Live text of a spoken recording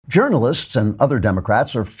Journalists and other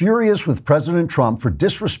Democrats are furious with President Trump for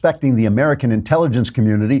disrespecting the American intelligence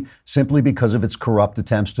community simply because of its corrupt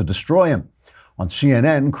attempts to destroy him. On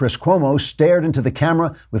CNN, Chris Cuomo stared into the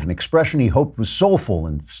camera with an expression he hoped was soulful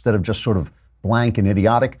instead of just sort of blank and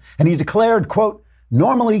idiotic, and he declared, quote,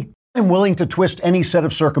 "Normally, I'm willing to twist any set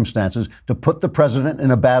of circumstances to put the president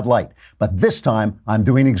in a bad light, but this time I'm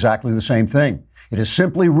doing exactly the same thing. It is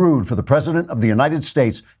simply rude for the President of the United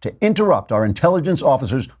States to interrupt our intelligence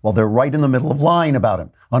officers while they're right in the middle of lying about him,"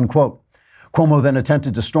 unquote. Cuomo then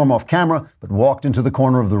attempted to storm off camera, but walked into the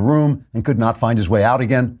corner of the room and could not find his way out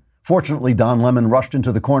again. Fortunately, Don Lemon rushed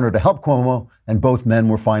into the corner to help Cuomo, and both men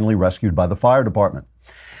were finally rescued by the fire department.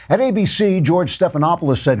 At ABC, George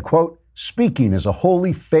Stephanopoulos said, quote, "Speaking as a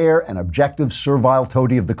wholly fair and objective servile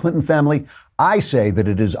toady of the Clinton family, I say that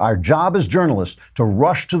it is our job as journalists to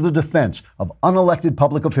rush to the defense of unelected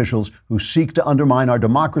public officials who seek to undermine our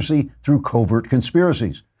democracy through covert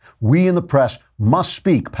conspiracies. We in the press must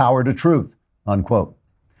speak power to truth," unquote.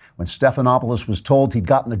 When Stephanopoulos was told he'd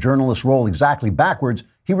gotten the journalist role exactly backwards,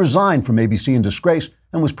 he resigned from ABC in disgrace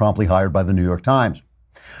and was promptly hired by the New York Times.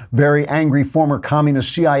 Very angry former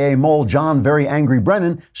communist CIA mole John Very Angry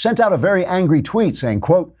Brennan sent out a very angry tweet saying,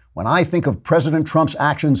 quote, "When I think of President Trump's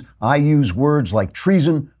actions, I use words like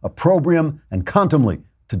treason, opprobrium, and contumely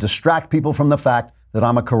to distract people from the fact that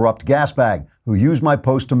I'm a corrupt gasbag who used my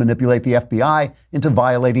post to manipulate the FBI into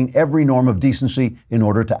violating every norm of decency in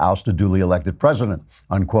order to oust a duly elected president,"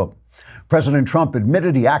 unquote. President Trump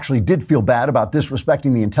admitted he actually did feel bad about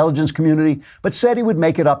disrespecting the intelligence community, but said he would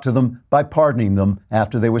make it up to them by pardoning them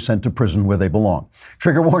after they were sent to prison where they belong.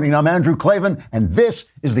 Trigger warning, I'm Andrew Klavan, and this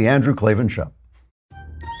is The Andrew Klavan Show.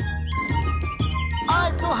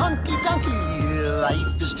 I feel hunky-dunky,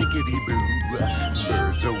 life is tickety-boo.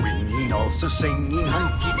 Birds are winging, also singing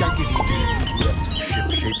hunky-dunky-doo.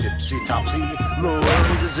 Ship-shaped, ipsy-topsy, the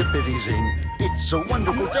world is zippity-zing. It's a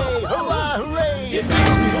wonderful day, hurrah, hooray! It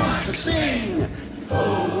makes me want to sing.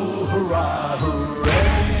 Oh, hurrah,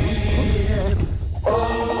 hooray!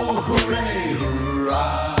 Oh, hooray,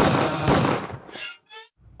 hurrah!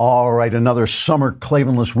 All right, another summer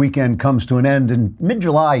Klavanless weekend comes to an end. In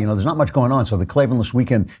mid-July, there's not much going on, so the Klavanless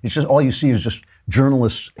weekend, it's just all you see is just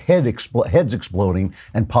journalists' heads exploding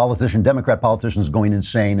and Democrat politicians going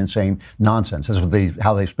insane and saying nonsense. That's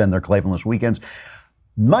how they spend their Klavanless weekends.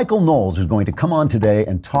 Michael Knowles is going to come on today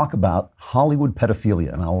and talk about Hollywood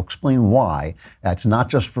pedophilia, and I'll explain why. It's not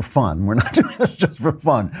just for fun. We're not doing this just for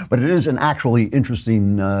fun, but it is an actually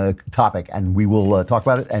interesting topic, and we will talk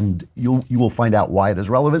about it, and you will find out why it is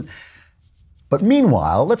relevant. But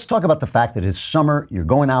meanwhile, let's talk about the fact that it's summer, you're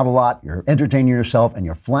going out a lot, you're entertaining yourself, and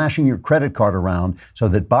you're flashing your credit card around so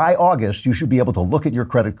that by August, you should be able to look at your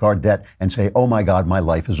credit card debt and say, oh my God, my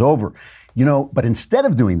life is over. But instead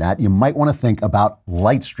of doing that, you might want to think about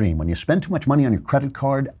Lightstream. When you spend too much money on your credit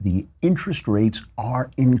card, the interest rates are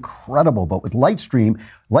incredible. But with Lightstream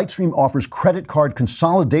offers credit card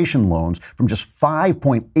consolidation loans from just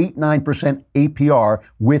 5.89% APR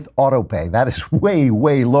with autopay. That is way,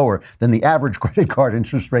 way lower than the average credit card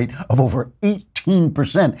interest rate of over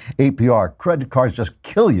 18% APR. Credit cards just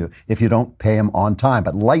kill you if you don't pay them on time.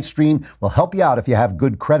 But Lightstream will help you out if you have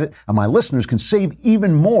good credit, and my listeners can save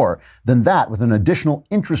even more than that with an additional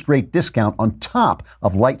interest rate discount on top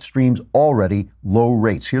of Lightstream's already low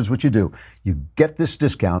rates. Here's what you do. You get this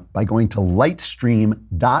discount by going to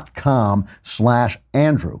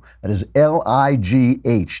lightstream.com/Andrew. That is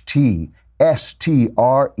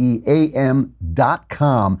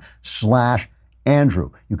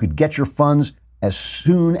lightstream.com/Andrew. You could get your funds as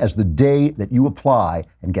soon as the day that you apply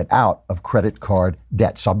and get out of credit card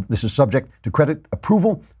debt. This is subject to credit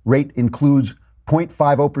approval. Rate includes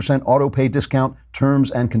 0.50% auto pay discount. Terms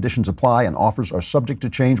and conditions apply, and offers are subject to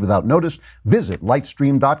change without notice. Visit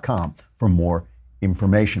lightstream.com for more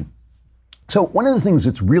information. So one of the things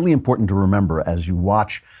that's really important to remember as you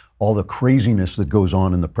watch all the craziness that goes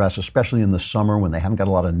on in the press, especially in the summer when they haven't got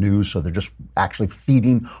a lot of news, so they're just actually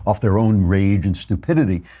feeding off their own rage and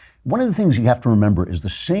stupidity. One of the things you have to remember is the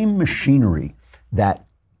same machinery that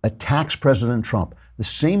attacks President Trump, the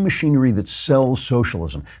same machinery that sells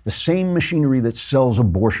socialism, the same machinery that sells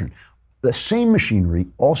abortion, the same machinery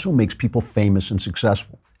also makes people famous and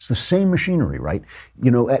successful. It's the same machinery, right?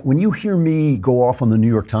 When you hear me go off on the New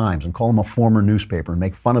York Times and call them a former newspaper and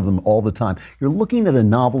make fun of them all the time, you're looking at a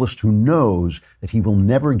novelist who knows that he will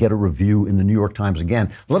never get a review in the New York Times again,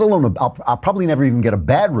 let alone I'll probably never even get a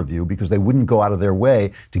bad review because they wouldn't go out of their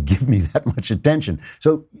way to give me that much attention.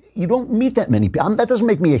 So you don't meet that many people. That doesn't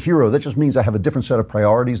make me a hero. That just means I have a different set of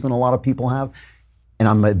priorities than a lot of people have. and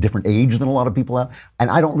I'm a different age than a lot of people have, and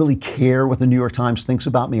I don't really care what the New York Times thinks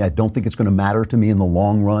about me. I don't think it's going to matter to me in the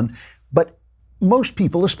long run. But most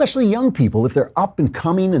people, especially young people, if they're up and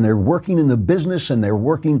coming and they're working in the business and they're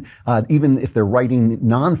working, even if they're writing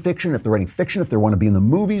nonfiction, if they're writing fiction, if they want to be in the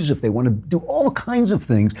movies, if they want to do all kinds of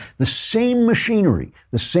things, the same machinery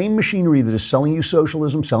that is selling you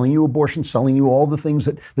socialism, selling you abortion, selling you all the things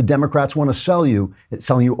that the Democrats want to sell you,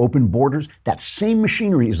 selling you open borders, that same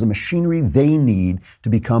machinery is the machinery they need to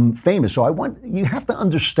become famous. So you have to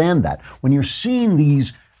understand that when you're seeing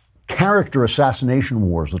these character assassination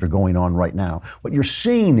wars that are going on right now, what you're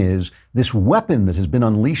seeing is this weapon that has been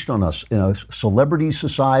unleashed on us in a celebrity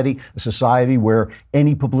society, a society where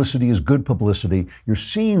any publicity is good publicity. You're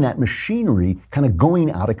seeing that machinery kind of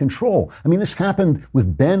going out of control. I mean, this happened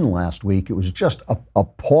with Ben last week. It was just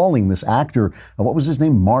appalling. This actor, what was his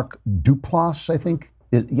name? Mark Duplass, I think.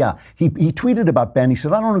 He tweeted about Ben. He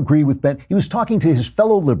said, I don't agree with Ben. He was talking to his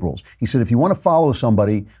fellow liberals. He said, if you want to follow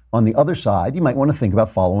somebody on the other side, you might want to think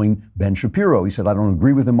about following Ben Shapiro. He said, I don't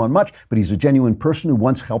agree with him on much, but he's a genuine person who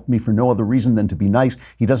once helped me for no other reason than to be nice.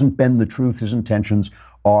 He doesn't bend the truth. His intentions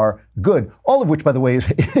are good. All of which, by the way,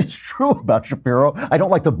 is true about Shapiro. I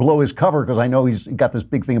don't like to blow his cover because I know he's got this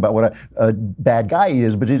big thing about what a bad guy he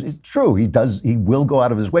is, but it's true. He will go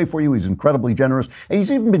out of his way for you. He's incredibly generous. And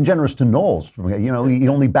he's even been generous to Knowles. You know, he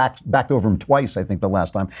only backed over him twice, I think, the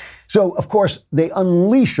last time. So, of course, they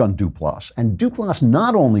unleash on Duplass. And Duplass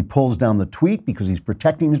not only pulls down the tweet because he's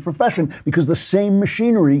protecting his profession, because the same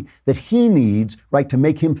machinery that he needs, right, to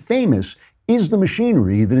make him famous is the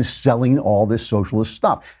machinery that is selling all this socialist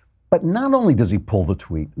stuff. But not only does he pull the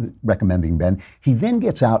tweet recommending Ben, he then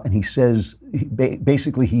gets out and he says,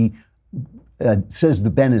 basically says that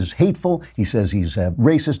Ben is hateful. He says he's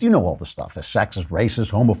racist. You know all the stuff, sexist,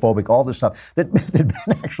 racist, homophobic, all this stuff that Ben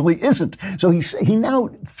actually isn't. So he now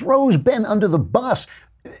throws Ben under the bus.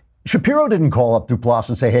 Shapiro didn't call up Duplass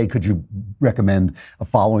and say, hey, could you recommend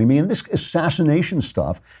following me? And this assassination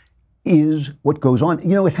stuff is what goes on.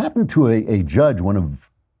 You know, it happened to a judge, one of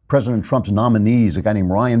President Trump's nominees, a guy named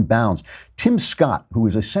Ryan Bounds. Tim Scott, who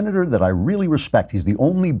is a senator that I really respect. He's the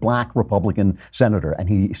only black Republican senator, and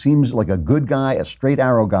he seems like a good guy, a straight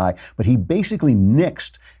arrow guy, but he basically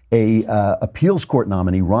nixed a appeals court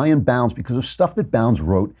nominee, Ryan Bounds, because of stuff that Bounds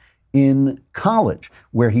wrote in college,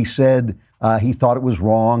 where he said he thought it was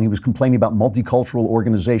wrong. He was complaining about multicultural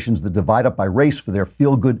organizations that divide up by race for their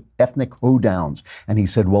feel-good ethnic hoedowns. And he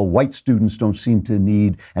said, well, white students don't seem to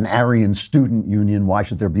need an Aryan student union. Why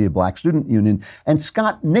should there be a black student union? And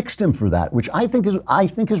Scott nixed him for that, which I think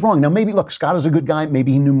is wrong. Now, maybe, look, Scott is a good guy.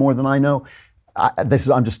 Maybe he knew more than I know.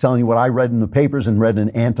 I'm just telling you what I read in the papers and read in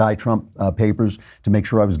anti-Trump papers to make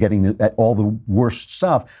sure I was getting at all the worst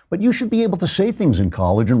stuff. But you should be able to say things in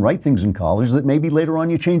college and write things in college that maybe later on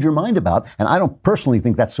you change your mind about. And I don't personally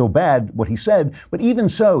think that's so bad, what he said. But even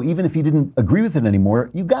so, even if he didn't agree with it anymore,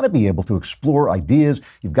 you've got to be able to explore ideas.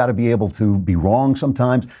 You've got to be able to be wrong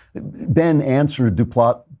sometimes. Ben answered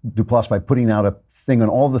Duplass by putting out a thing on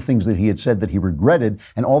all the things that he had said that he regretted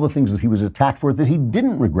and all the things that he was attacked for that he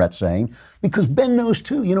didn't regret saying, because Ben knows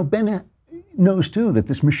too, Ben knows too that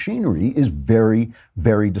this machinery is very,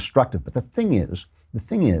 very destructive. But the thing is,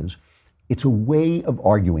 it's a way of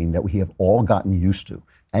arguing that we have all gotten used to.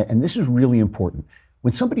 And this is really important.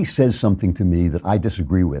 When somebody says something to me that I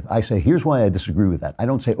disagree with, I say, here's why I disagree with that. I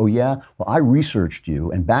don't say, oh yeah, well, I researched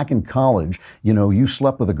you, and back in college, you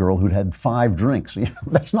slept with a girl who'd had 5 drinks.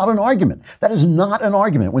 That's not an argument. That is not an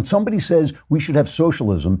argument. When somebody says we should have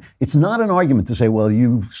socialism, it's not an argument to say, well,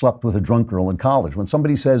 you slept with a drunk girl in college. When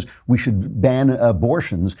somebody says we should ban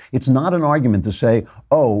abortions, it's not an argument to say,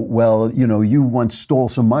 oh, well, you once stole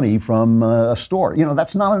some money from a store.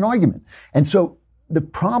 That's not an argument. And so the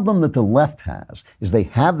problem that the left has is they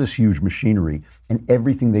have this huge machinery and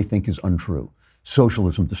everything they think is untrue.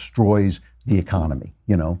 Socialism destroys the economy.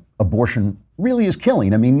 Abortion really is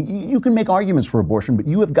killing. I mean, you can make arguments for abortion, but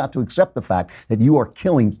you have got to accept the fact that you are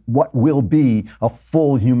killing what will be a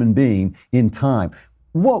full human being in time.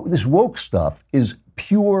 This woke stuff is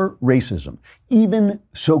pure racism. Even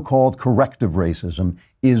so-called corrective racism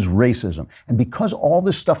is racism. And because all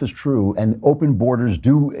this stuff is true and open borders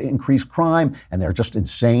do increase crime and they're just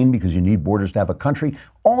insane because you need borders to have a country,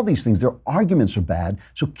 all these things, their arguments are bad.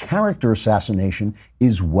 So character assassination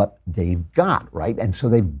is what they've got, right? And so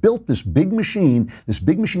they've built this big machine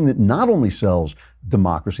that not only sells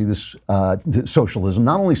democracy, this socialism,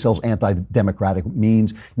 not only sells anti-democratic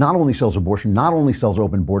means, not only sells abortion, not only sells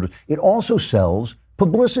open borders, it also sells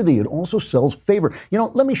publicity. It also sells favor.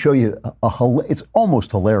 Let me show you it's almost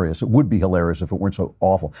hilarious. It would be hilarious if it weren't so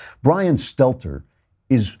awful. Brian Stelter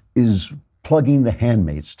is plugging The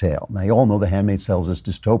Handmaid's Tale. Now, you all know The Handmaid's Tale is this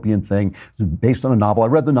dystopian thing based on a novel. I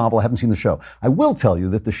read the novel. I haven't seen the show. I will tell you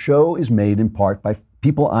that the show is made in part by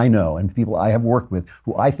people I know and people I have worked with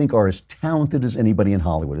who I think are as talented as anybody in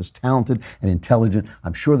Hollywood, as talented and intelligent.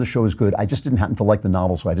 I'm sure the show is good. I just didn't happen to like the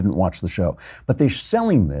novel, so I didn't watch the show. But they're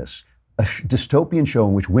selling this, a dystopian show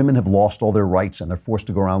in which women have lost all their rights and they're forced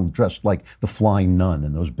to go around dressed like the flying nun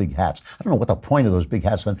in those big hats. I don't know what the point of those big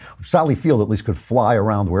hats are. Sally Field at least could fly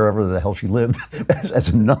around wherever the hell she lived as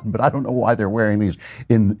a nun, but I don't know why they're wearing these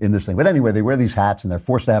in this thing. But anyway, they wear these hats and they're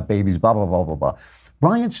forced to have babies, blah, blah, blah, blah, blah.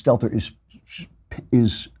 Brian Stelter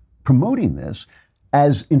is promoting this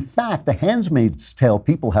as, in fact, The Handmaid's Tale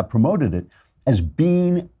people have promoted it as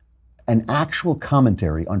being an actual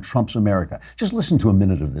commentary on Trump's America. Just listen to a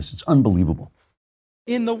minute of this. It's unbelievable.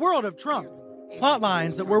 In the world of Trump, plot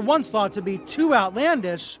lines that were once thought to be too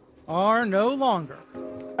outlandish are no longer.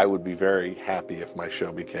 I would be very happy if my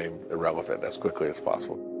show became irrelevant as quickly as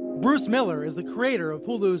possible. Bruce Miller is the creator of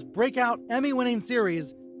Hulu's breakout Emmy-winning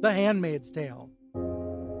series, The Handmaid's Tale.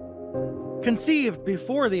 Conceived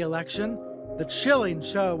before the election, the chilling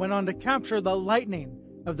show went on to capture the lightning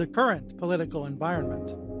of the current political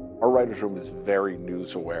environment. Our writers' room is very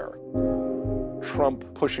news aware.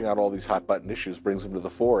 Trump pushing out all these hot button issues brings them to the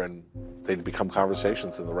fore and they become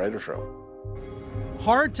conversations in the writers' room.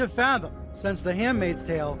 Hard to fathom, since The Handmaid's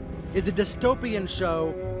Tale is a dystopian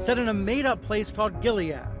show set in a made-up place called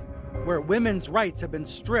Gilead, where women's rights have been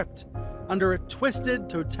stripped under a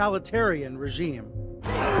twisted totalitarian regime.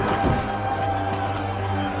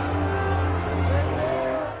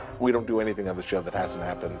 We don't do anything on the show that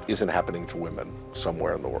isn't happening to women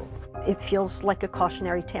somewhere in the world. It feels like a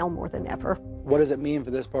cautionary tale more than ever. What does it mean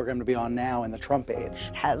for this program to be on now in the Trump age?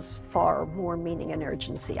 It has far more meaning and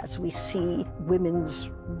urgency as we see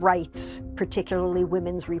women's rights, particularly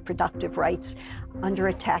women's reproductive rights, under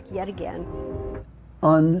attack yet again.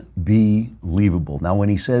 Unbelievable. Now, when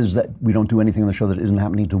he says that we don't do anything on the show that isn't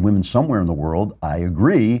happening to women somewhere in the world, I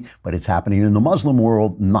agree, but it's happening in the Muslim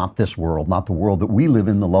world, not this world, not the world that we live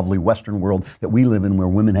in, the lovely Western world that we live in, where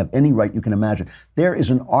women have any right you can imagine. There is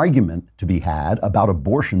an argument to be had about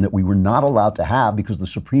abortion that we were not allowed to have because the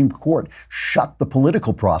Supreme Court shut the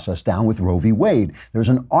political process down with Roe v. Wade. There's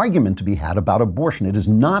an argument to be had about abortion. It is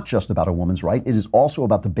not just about a woman's right. It is also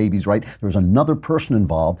about the baby's right. There's another person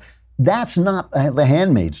involved. That's not The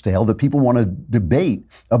Handmaid's Tale that people want to debate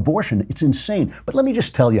abortion. It's insane. But let me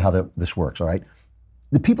just tell you how this works, all right?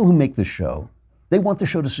 The people who make this show, they want the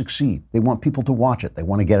show to succeed. They want people to watch it. They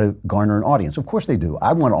want to garner an audience. Of course they do.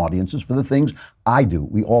 I want audiences for the things I do.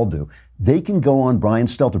 We all do. They can go on Brian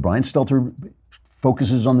Stelter. Brian Stelter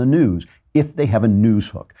focuses on the news if they have a news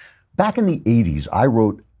hook. Back in the 80s, I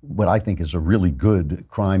wrote what I think is a really good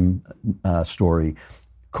crime story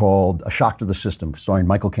called A Shock to the System, starring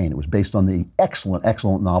Michael Caine. It was based on the excellent,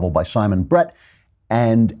 excellent novel by Simon Brett.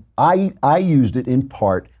 And I used it in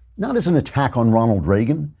part, not as an attack on Ronald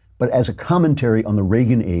Reagan, but as a commentary on the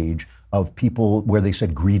Reagan age of people where they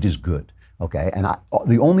said greed is good. Okay. And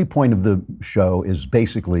the only point of the show is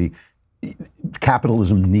basically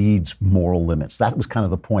capitalism needs moral limits. That was kind of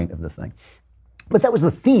the point of the thing. But that was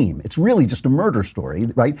the theme. It's really just a murder story,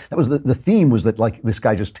 right? That was the theme was that, like, this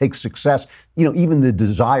guy just takes success. You know, even the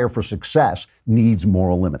desire for success needs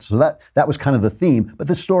moral limits. So that was kind of the theme. But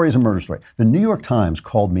this story is a murder story. The New York Times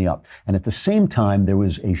called me up. And at the same time, there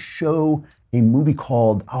was a movie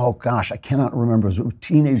called, oh gosh, I cannot remember. It was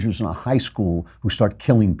teenagers in a high school who start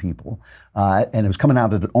killing people. And it was coming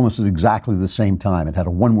out at almost exactly the same time. It had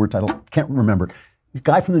a one-word title. Can't remember. The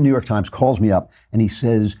guy from the New York Times calls me up and he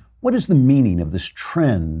says, what is the meaning of this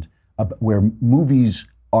trend where movies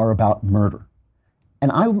are about murder?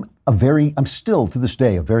 And I'm still to this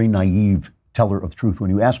day a very naive teller of truth. When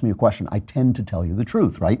you ask me a question, I tend to tell you the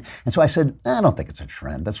truth, right? And so I said, I don't think it's a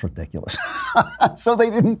trend. That's ridiculous. So they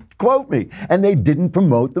didn't quote me and they didn't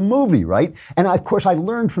promote the movie, right? And of course, I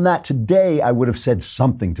learned from that today. I would have said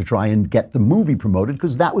something to try and get the movie promoted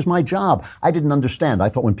because that was my job. I didn't understand. I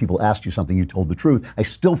thought when people asked you something, you told the truth. I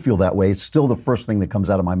still feel that way. It's still the first thing that comes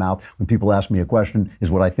out of my mouth when people ask me a question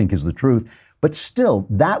is what I think is the truth. But still,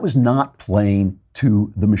 that was not playing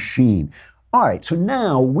to the machine. All right, so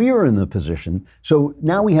now we're in the position. So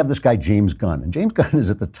now we have this guy, James Gunn. And James Gunn is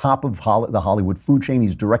at the top of the Hollywood food chain.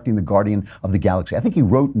 He's directing The Guardian of the Galaxy. I think he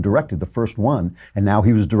wrote and directed the first one, and now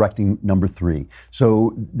he was directing number 3.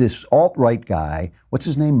 So this alt-right guy, what's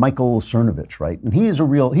his name? Michael Cernovich, right? And he's the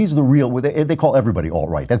real, they call everybody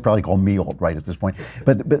alt-right. They'd probably call me alt-right at this point.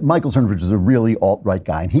 But Michael Cernovich is a really alt-right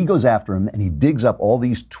guy. And he goes after him, and he digs up all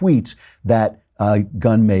these tweets that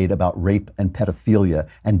Gunn made about rape and pedophilia,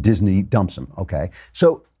 and Disney dumps him, okay?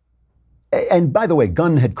 So And by the way,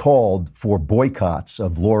 Gunn had called for boycotts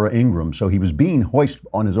of Laura Ingraham, so he was being hoisted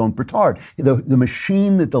on his own petard. The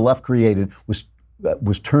machine that the left created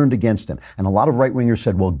was turned against him. And a lot of right-wingers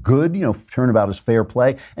said, well, good, turnabout is fair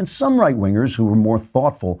play. And some right-wingers who were more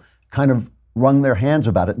thoughtful kind of wrung their hands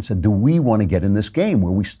about it and said, do we want to get in this game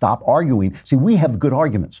where we stop arguing? See, we have good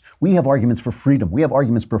arguments. We have arguments for freedom. We have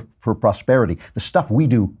arguments for prosperity. The stuff we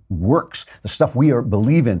do works. The stuff we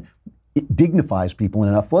believe in, it dignifies people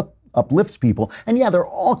and uplifts people. And yeah, there are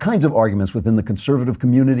all kinds of arguments within the conservative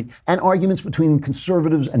community and arguments between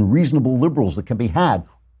conservatives and reasonable liberals that can be had,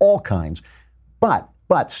 all kinds.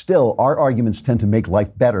 But still, our arguments tend to make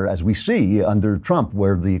life better, as we see under Trump,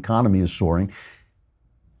 where the economy is soaring.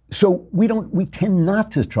 So we tend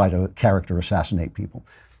not to try to character assassinate people.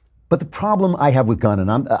 But the problem I have with Gunn,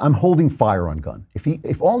 and I'm holding fire on Gunn.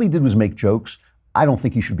 If all he did was make jokes, I don't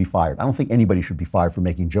think he should be fired. I don't think anybody should be fired for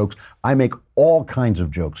making jokes. I make all kinds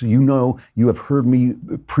of jokes. You have heard me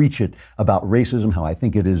preach it about racism, how I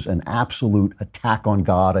think it is an absolute attack on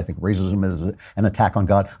God. I think racism is an attack on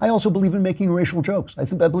God. I also believe in making racial jokes. I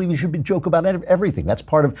believe you should joke about everything. That's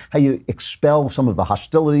part of how you expel some of the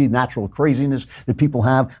hostility, natural craziness that people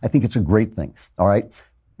have. I think it's a great thing. All right.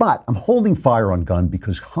 But I'm holding fire on Gunn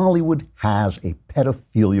because Hollywood has a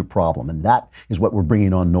pedophilia problem, and that is what we're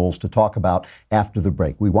bringing on Knowles to talk about after the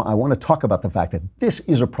break. I want to talk about the fact that this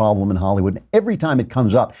is a problem in Hollywood, and every time it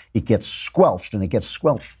comes up, it gets squelched, and it gets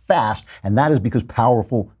squelched fast, and that is because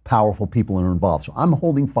powerful people are involved. So I'm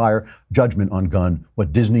holding fire judgment on Gunn,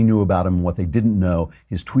 what Disney knew about him, what they didn't know.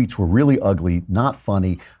 His tweets were really ugly, not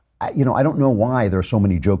funny. I don't know why there are so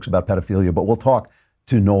many jokes about pedophilia, but we'll talk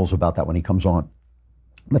to Knowles about that when he comes on.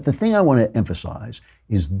 But the thing I want to emphasize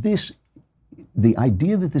is the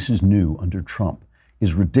idea that this is new under Trump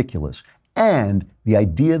is ridiculous. And the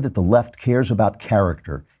idea that the left cares about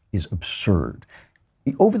character is absurd.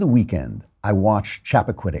 Over the weekend, I watched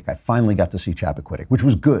Chappaquiddick. I finally got to see Chappaquiddick, which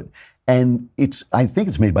was good. And I think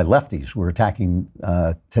it's made by lefties who are attacking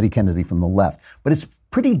Teddy Kennedy from the left. But it's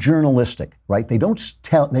pretty journalistic, right? They don't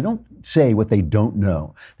say what they don't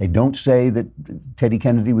know. They don't say that Teddy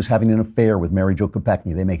Kennedy was having an affair with Mary Jo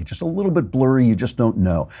Kopechne. They make it just a little bit blurry. You just don't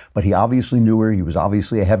know. But he obviously knew her. He was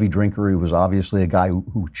obviously a heavy drinker. He was obviously a guy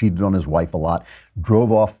who cheated on his wife a lot,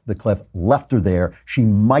 drove off the cliff, left her there. She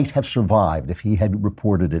might have survived if he had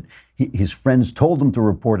reported it. His friends told him to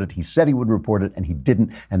report it. He said he would report it, and he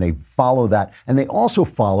didn't. And they follow that. And they also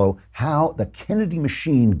follow how the Kennedy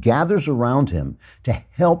machine gathers around him to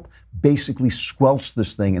help basically squelch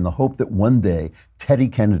this thing in the hope that one day Teddy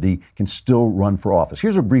Kennedy can still run for office.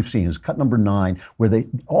 Here's a brief scene. It's cut number 9, where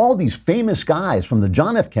all these famous guys from the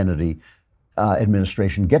John F. Kennedy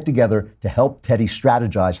administration get together to help Teddy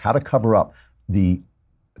strategize how to cover up the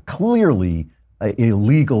clearly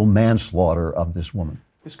illegal manslaughter of this woman.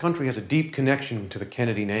 This country has a deep connection to the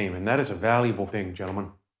Kennedy name, and that is a valuable thing,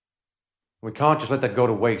 gentlemen. We can't just let that go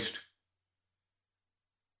to waste.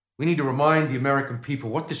 We need to remind the American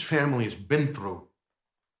people what this family has been through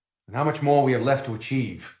and how much more we have left to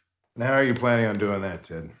achieve. And how are you planning on doing that,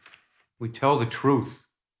 Ted? We tell the truth,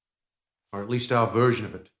 or at least our version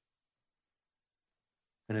of it.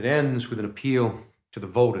 And it ends with an appeal to the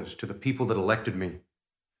voters, to the people that elected me.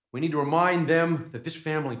 We need to remind them that this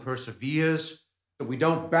family perseveres, that we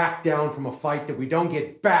don't back down from a fight, that we don't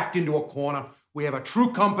get backed into a corner. We have a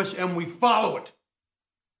true compass and we follow it.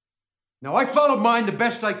 Now, I followed mine the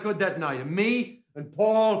best I could that night. And me and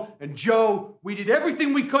Paul and Joe, we did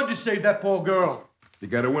everything we could to save that poor girl. You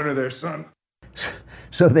got a winner there, son.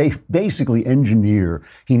 So they basically engineer.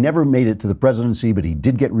 He never made it to the presidency, but he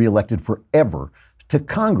did get reelected forever to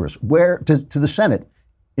Congress, to the Senate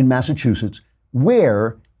in Massachusetts,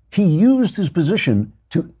 where he used his position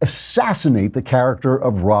to assassinate the character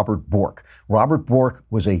of Robert Bork. Robert Bork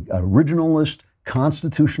was an originalist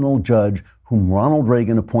constitutional judge whom Ronald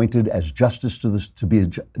Reagan appointed as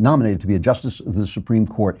nominated to be a justice of the Supreme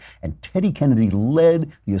Court. And Teddy Kennedy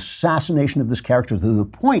led the assassination of this character to the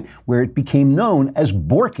point where it became known as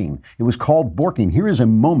Borking. It was called Borking. Here is a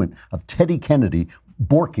moment of Teddy Kennedy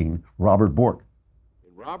borking Robert Bork.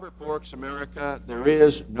 In Robert Bork's America, there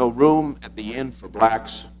is no room at the inn for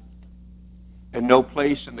blacks and no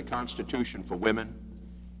place in the Constitution for women.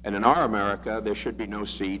 And in our America, there should be no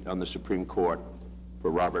seat on the Supreme Court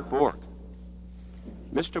for Robert Bork.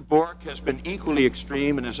 Mr. Bork has been equally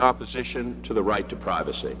extreme in his opposition to the right to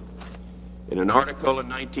privacy. In an article in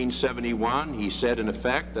 1971, he said, in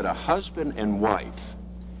effect, that a husband and wife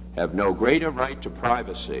have no greater right to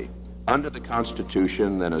privacy under the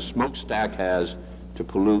Constitution than a smokestack has to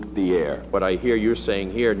pollute the air. What I hear you're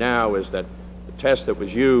saying here now is that the test that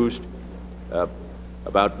was used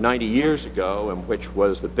about 90 years ago, and which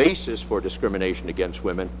was the basis for discrimination against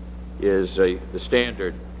women, is the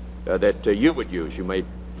standard that you would use. You may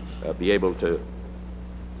be able to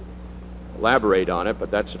elaborate on it, but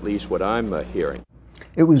that's at least what I'm hearing.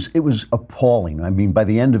 It was appalling. I mean, by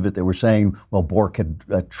the end of it, they were saying, well, Bork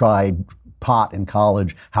had tried pot in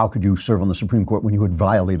college. How could you serve on the Supreme Court when you had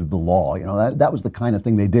violated the law? You know, that was the kind of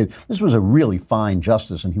thing they did. This was a really fine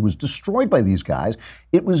justice, and he was destroyed by these guys.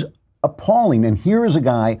 It was appalling. And here is a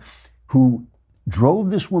guy who drove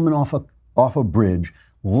this woman off a bridge,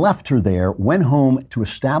 left her there, went home to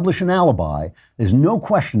establish an alibi. There's no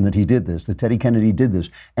question that he did this, that Teddy Kennedy did this.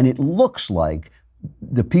 And it looks like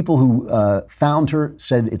the people who found her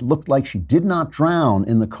said it looked like she did not drown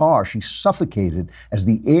in the car. She suffocated as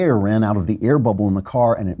the air ran out of the air bubble in the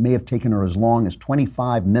car, and it may have taken her as long as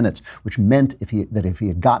 25 minutes, which meant if he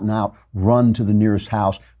had gotten out, run to the nearest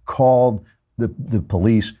house, called the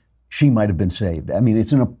police, she might have been saved. I mean,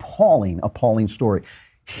 it's an appalling, appalling story.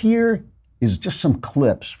 Here is just some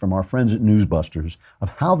clips from our friends at Newsbusters of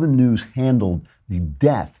how the news handled the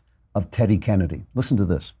death of Teddy Kennedy. Listen to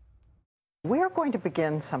this. We're going to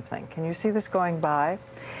begin something. Can you see this going by?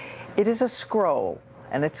 It is a scroll,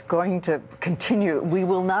 and it's going to continue. We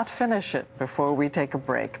will not finish it before we take a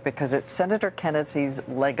break, because it's Senator Kennedy's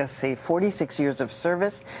legacy, 46 years of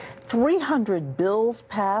service, 300 bills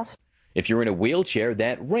passed. If you're in a wheelchair,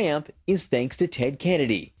 that ramp is thanks to Ted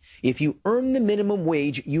Kennedy. If you earn the minimum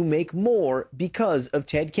wage, you make more because of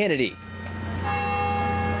Ted Kennedy.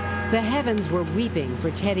 The heavens were weeping for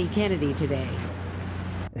Teddy Kennedy today.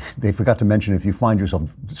 They forgot to mention if you find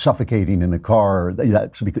yourself suffocating in a car,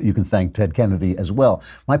 that's because you can thank Ted Kennedy as well.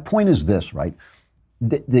 My point is this, right?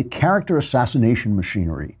 The character assassination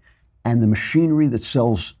machinery and the machinery that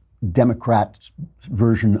sells Democrats'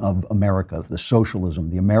 version of America, the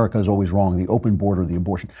socialism, the America is always wrong, the open border, the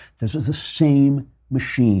abortion, this is the same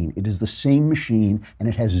machine. It is the same machine, and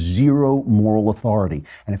it has zero moral authority.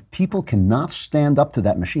 And if people cannot stand up to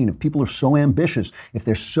that machine, if people are so ambitious, if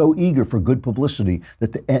they're so eager for good publicity,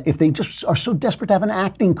 if they just are so desperate to have an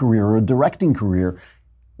acting career or a directing career,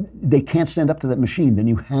 they can't stand up to that machine, then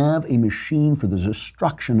you have a machine for the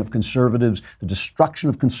destruction of conservatives, the destruction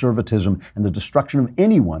of conservatism, and the destruction of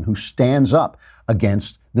anyone who stands up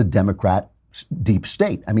against the Democrat deep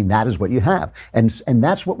state. I mean, that is what you have. And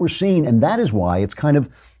that's what we're seeing. And that is why it's kind of,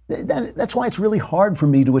 that's why it's really hard for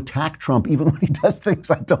me to attack Trump, even when he does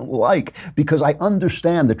things I don't like, because I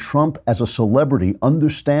understand that Trump as a celebrity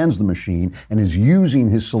understands the machine and is using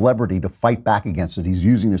his celebrity to fight back against it. He's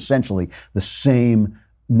using essentially the same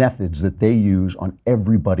methods that they use on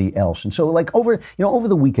everybody else. And so like over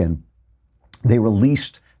the weekend, they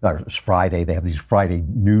released, it was Friday, they have these Friday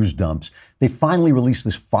news dumps. They finally released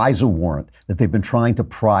this FISA warrant that they've been trying to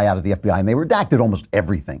pry out of the FBI, and they redacted almost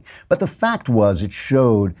everything. But the fact was, it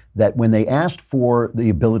showed that when they asked for the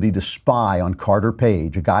ability to spy on Carter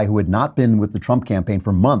Page, a guy who had not been with the Trump campaign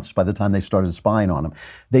for months by the time they started spying on him,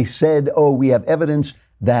 they said, oh, we have evidence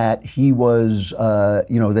that he was,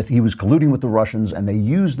 that he was colluding with the Russians, and they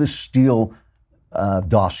used this Steele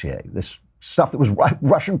dossier, this stuff that was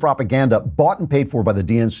Russian propaganda bought and paid for by the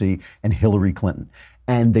DNC and Hillary Clinton.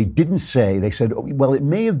 And they didn't say, they said, well, it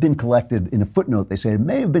may have been collected, in a footnote, they say it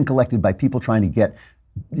may have been collected by people trying to get,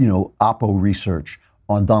 Oppo research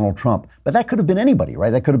on Donald Trump. But that could have been anybody, right?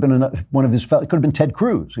 That could have been one of his fellows. It could have been Ted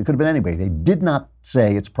Cruz. It could have been anybody. They did not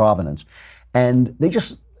say its provenance. And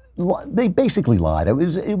they basically lied. It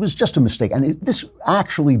was just a mistake. And this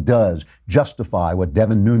actually does justify what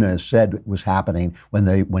Devin Nunes said was happening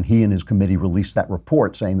when he and his committee released that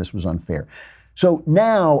report saying this was unfair. So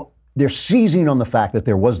now they're seizing on the fact that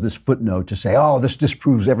there was this footnote to say, oh, this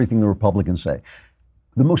disproves everything the Republicans say.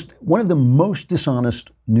 One of the most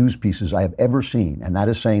dishonest news pieces I have ever seen, and that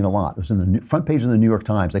is saying a lot, it was in the front page of the New York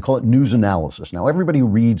Times. They call it news analysis. Now, everybody who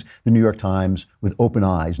reads the New York Times with open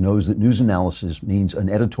eyes knows that news analysis means an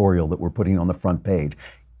editorial that we're putting on the front page.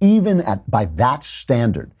 Even by that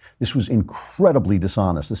standard, this was incredibly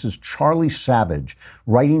dishonest. This is Charlie Savage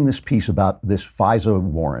writing this piece about this FISA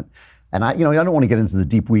warrant. And I don't want to get into the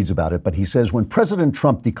deep weeds about it, but he says, when President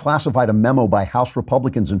Trump declassified a memo by House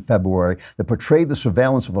Republicans in February that portrayed the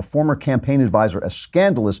surveillance of a former campaign advisor as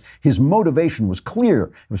scandalous, his motivation was clear.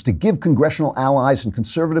 It was to give congressional allies and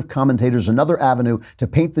conservative commentators another avenue to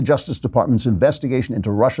paint the Justice Department's investigation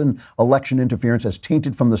into Russian election interference as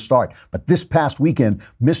tainted from the start. But this past weekend,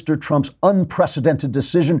 Mr. Trump's unprecedented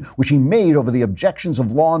decision, which he made over the objections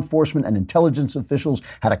of law enforcement and intelligence officials,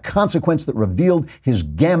 had a consequence that revealed his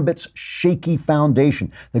gambits shaky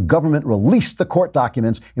foundation. The government released the court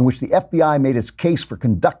documents in which the FBI made its case for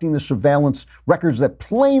conducting the surveillance, records that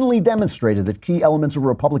plainly demonstrated that key elements of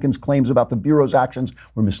Republicans' claims about the Bureau's actions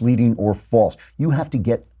were misleading or false. You have to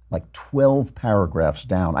get like 12 paragraphs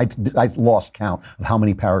down. I lost count of how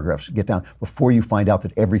many paragraphs you get down before you find out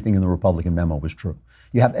that everything in the Republican memo was true.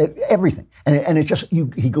 You have everything. And it just,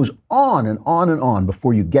 he goes on and on and on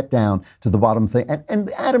before you get down to the bottom thing.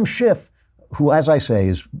 And Adam Schiff, who, as I say,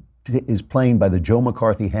 is playing by the Joe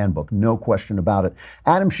McCarthy handbook, no question about it.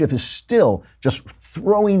 Adam Schiff is still just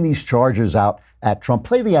throwing these charges out at Trump.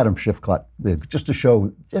 Play the Adam Schiff cut just to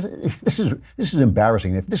show this is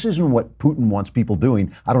embarrassing. If this isn't what Putin wants people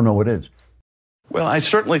doing, I don't know what is. Well, I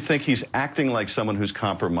certainly think he's acting like someone who's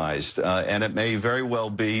compromised, and it may very well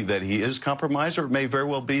be that he is compromised, or it may very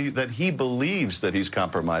well be that he believes that he's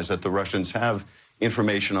compromised, that the Russians have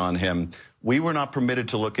information on him. We were not permitted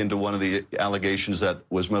to look into one of the allegations that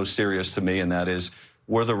was most serious to me, and that is,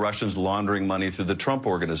 were the Russians laundering money through the Trump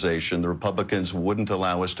Organization? The Republicans wouldn't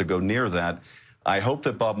allow us to go near that. I hope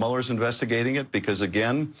that Bob Mueller's investigating it, because,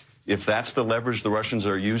 again, if that's the leverage the Russians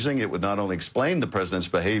are using, it would not only explain the president's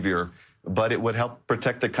behavior, but it would help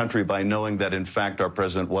protect the country by knowing that, in fact, our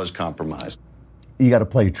president was compromised. You got to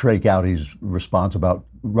play Trey Gowdy's response about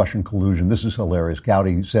Russian collusion. This is hilarious.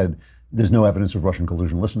 Gowdy said there's no evidence of Russian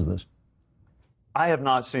collusion. Listen to this. I have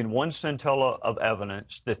not seen one scintilla of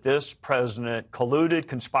evidence that this president colluded,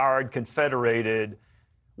 conspired, confederated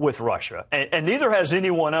with Russia. And neither has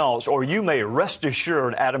anyone else, or you may rest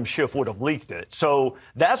assured Adam Schiff would have leaked it. So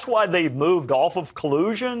that's why they've moved off of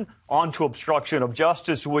collusion onto obstruction of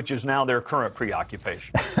justice, which is now their current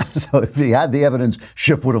preoccupation. So if he had the evidence,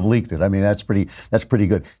 Schiff would have leaked it. I mean, that's pretty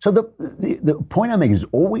good. So the point I'm making is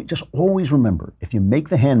always remember, if you make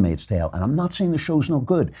The Handmaid's Tale, and I'm not saying the show's no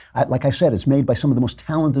good. Like I said, it's made by some of the most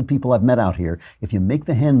talented people I've met out here. If you make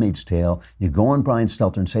The Handmaid's Tale, you go on Brian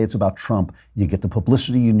Stelter and say it's about Trump, you get the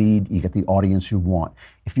publicity you need, you get the audience you want.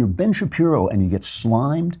 If you're Ben Shapiro and you get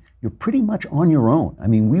slimed, you're pretty much on your own. I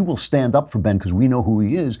mean, we will stand up for Ben because we know who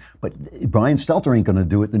he is, but Brian Stelter ain't going to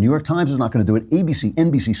do it. The New York Times is not going to do it. ABC,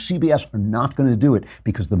 NBC, CBS are not going to do it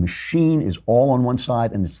because the machine is all on one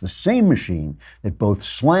side, and it's the same machine that both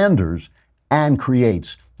slanders and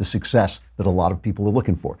creates the success that a lot of people are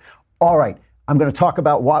looking for. All right. We're going to talk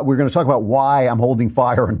about why I'm holding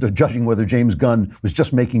fire and judging whether James Gunn was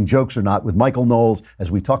just making jokes or not with Michael Knowles as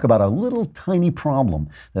we talk about a little tiny problem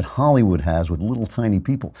that Hollywood has with little tiny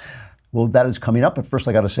people. Well, that is coming up. But first,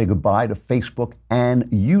 I got to say goodbye to Facebook and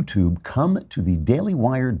YouTube. Come to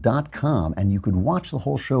thedailywire.com and you could watch the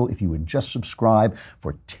whole show if you would just subscribe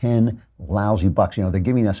for 10 lousy bucks. You know, they're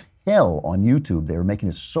giving us hell on YouTube. They're making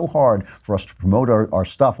it so hard for us to promote our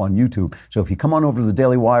stuff on YouTube. So if you come on over to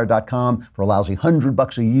thedailywire.com for a lousy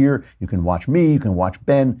 $100 a year, you can watch me, you can watch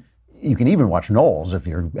Ben, you can even watch Knowles if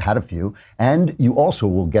you've had a few, and you also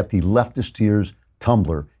will get the Leftist Tears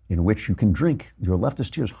tumbler in which you can drink your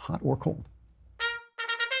Leftist Tears hot or cold.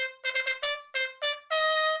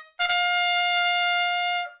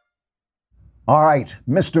 All right,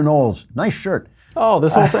 Mr. Knowles, nice shirt. Oh,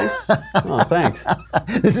 this whole thing? Oh, thanks.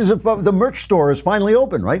 This is the merch store is finally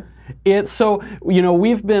open, right? So,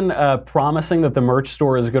 we've been promising that the merch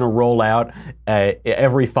store is going to roll out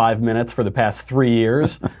every 5 minutes for the past 3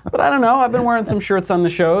 years. But I don't know. I've been wearing some shirts on the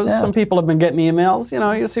shows. Yeah. Some people have been getting emails.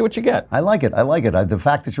 You see what you get. I like it. The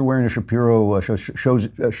fact that you're wearing a Shapiro shirt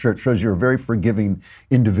shows you're a very forgiving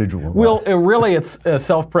individual. Well, it's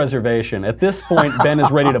self-preservation. At this point, Ben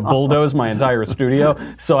is ready to bulldoze my entire studio.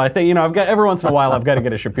 So I think, I've got every once in a while, I've got to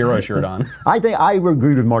get a Shapiro shirt on. I think I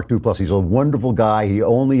agree with Mark Duplass. He's a wonderful guy. He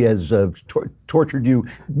only has tortured you,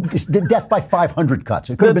 death by 500 cuts.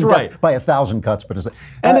 It could have been death by 1,000 cuts, but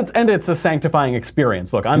it's a sanctifying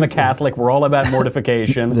experience. Look, I'm a Catholic. We're all about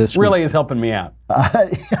mortification. This really is helping me out.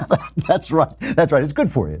 That's right. It's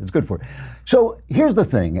good for you. So here's the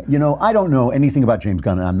thing. I don't know anything about James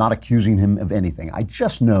Gunn, and I'm not accusing him of anything. I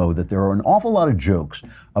just know that there are an awful lot of jokes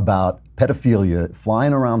about pedophilia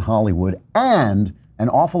flying around Hollywood, and an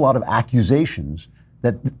awful lot of accusations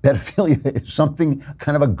that pedophilia is something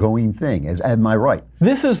kind of a going thing. Am I right?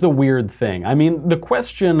 This is the weird thing. I mean, the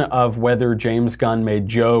question of whether James Gunn made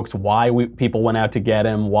jokes, why people went out to get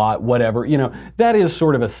him, whatever, that is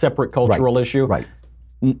sort of a separate cultural issue. Right.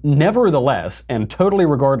 Nevertheless, and totally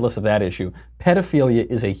regardless of that issue, pedophilia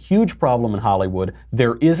is a huge problem in Hollywood.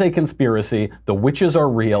 There is a conspiracy, the witches are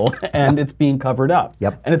real, and it's being covered up.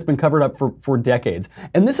 Yep. And it's been covered up for decades.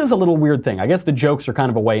 And this is a little weird thing. I guess the jokes are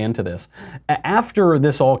kind of a way into this. After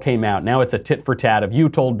this all came out, now it's a tit for tat of you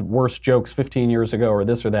told worse jokes 15 years ago or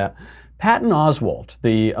this or that. Patton Oswalt,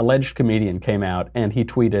 the alleged comedian, came out and he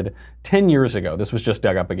tweeted 10 years ago, this was just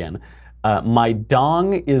dug up again, my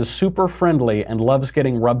dong is super friendly and loves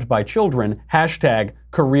getting rubbed by children, hashtag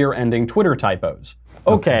career-ending Twitter typos.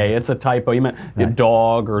 Okay, it's a typo. You meant a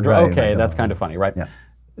dog or okay, that's kind of funny, right? Yeah.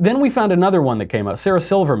 Then we found another one that came up. Sarah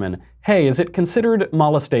Silverman, hey, is it considered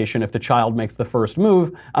molestation if the child makes the first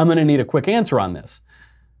move? I'm going to need a quick answer on this.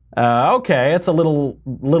 Okay, it's a little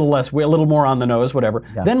less, a little more on the nose, whatever.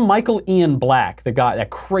 Yeah. Then Michael Ian Black, the guy, that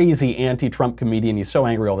crazy anti-Trump comedian, he's so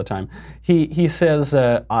angry all the time. He says,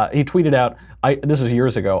 he tweeted out, this is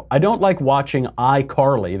years ago, I don't like watching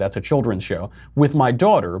iCarly, that's a children's show, with my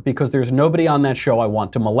daughter because there's nobody on that show I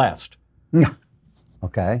want to molest.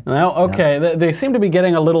 Okay. Well, okay, they seem to be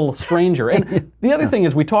getting a little stranger. And the other thing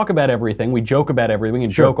is we talk about everything, we joke about everything,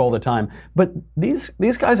 and joke all the time. But these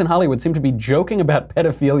guys in Hollywood seem to be joking about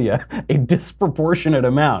pedophilia a disproportionate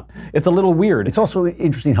amount. It's a little weird. It's also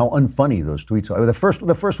interesting how unfunny those tweets are.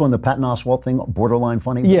 The first one, the Patton Oswalt thing, borderline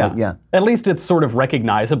funny. Yeah. Yeah. At least it's sort of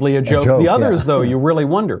recognizably a joke. The others, though, you really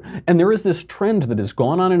wonder. And there is this trend that has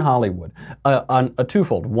gone on in Hollywood, on a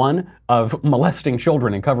twofold. One, of molesting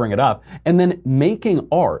children and covering it up, and then making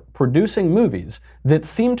art, producing movies that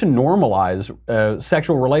seem to normalize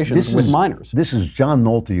sexual relations with minors. This is John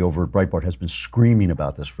Nolte over at Breitbart has been screaming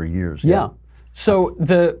about this for years. Yeah. So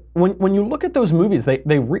when you look at those movies,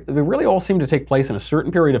 they really all seem to take place in a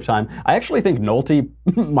certain period of time. I actually think Nolte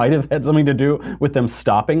might have had something to do with them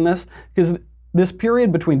stopping this, because this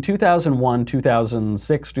period between 2001,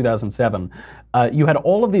 2006, 2007, you had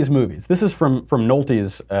all of these movies. This is from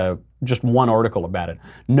Nolte's just one article about it.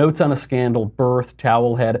 Notes on a Scandal, Birth,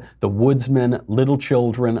 Towelhead, The Woodsman, Little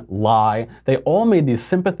Children, Lie. They all made these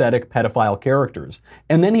sympathetic pedophile characters.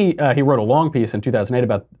 And then he wrote a long piece in 2008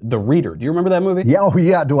 about The Reader. Do you remember that movie? Yeah, oh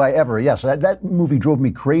yeah, do I ever? Yes, that movie drove me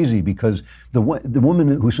crazy because the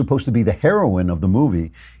woman who's supposed to be the heroine of the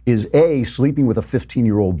movie is A, sleeping with a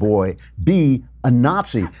 15-year-old boy, B, a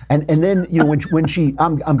Nazi. And then, you know, when she,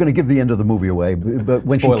 I'm going to give the end of the movie away, but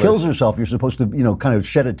when Spoilers. she kills herself, you're supposed to, you know, kind of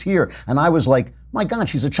shed a tear. And I was like, my God,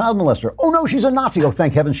 she's a child molester. Oh no, she's a Nazi. Oh,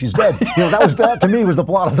 thank heaven she's dead. You know, that to me was the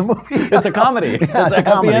plot of the movie. It's a comedy. Yeah, it's a happy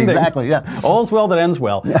comedy, ending. exactly, yeah. All's well that ends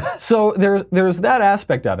well. Yeah. So there's that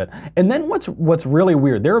aspect of it. And then what's really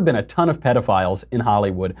weird, there have been a ton of pedophiles in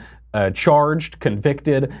Hollywood charged,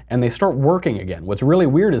 convicted, and they start working again. What's really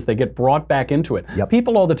weird is they get brought back into it. Yep.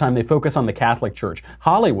 People all the time, they focus on the Catholic Church.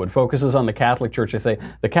 Hollywood focuses on the Catholic Church. They say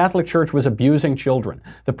the Catholic Church was abusing children.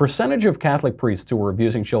 The percentage of Catholic priests who were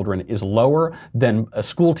abusing children is lower than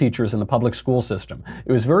school teachers in the public school system.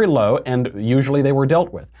 It was very low, and usually they were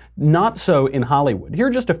dealt with. Not so in Hollywood. Here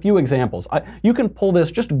are just a few examples. You can pull this,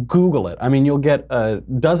 just Google it. I mean, you'll get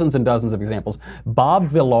dozens and dozens of examples. Bob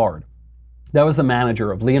Villard, that was the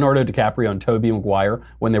manager of Leonardo DiCaprio and Tobey Maguire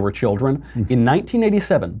when they were children. In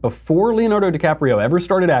 1987, before Leonardo DiCaprio ever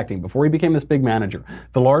started acting, before he became this big manager,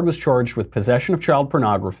 Villard was charged with possession of child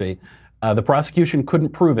pornography. The prosecution couldn't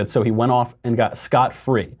prove it, so he went off and got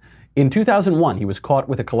scot-free. In 2001, he was caught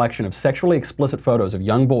with a collection of sexually explicit photos of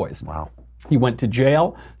young boys. Wow. He went to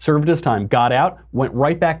jail, served his time, got out, went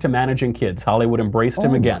right back to managing kids. Hollywood embraced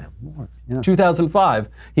him again. Yeah. 2005,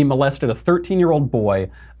 he molested a 13-year-old boy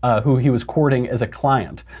who he was courting as a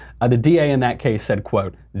client. The DA in that case said,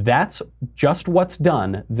 quote, "That's just what's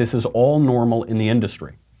done. This is all normal in the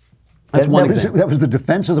industry." That's one example. That was the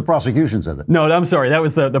defense of the prosecution said that? No, I'm sorry. That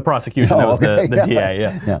was the prosecution. That was the DA,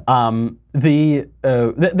 yeah.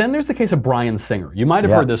 Then there's the case of Bryan Singer. You might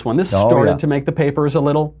have heard this one. This started to make the papers a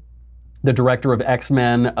little. The director of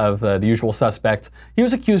X-Men, of The Usual Suspects. He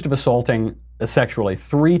was accused of assaulting sexually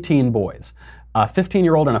 3 teen boys, a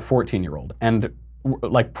 15-year-old and a 14-year-old, and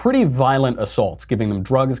like pretty violent assaults, giving them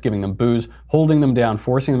drugs, giving them booze, holding them down,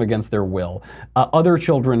 forcing them against their will. Other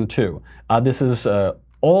children too. This is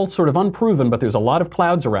all sort of unproven, but there's a lot of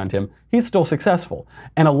clouds around him. He's still successful.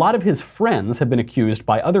 And a lot of his friends have been accused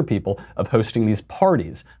by other people of hosting these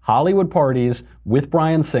parties, Hollywood parties with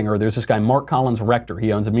Bryan Singer. There's this guy, Mark Collins Rector.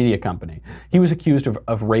 He owns a media company. He was accused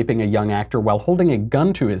of raping a young actor while holding a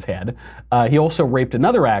gun to his head. He also raped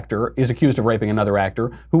another actor, is accused of raping another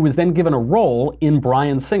actor, who was then given a role in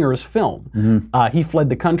Bryan Singer's film. He fled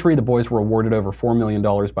the country. The boys were awarded over $4 million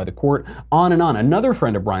by the court. On and on. Another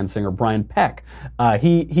friend of Bryan Singer, Brian Peck,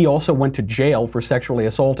 he also went to jail for sexually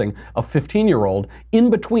assaulting a 15-year-old in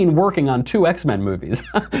between working on 2 X-Men movies.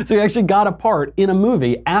 So he actually got a part in a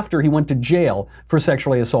movie after he went to jail for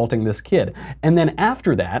sexually assaulting this kid. And then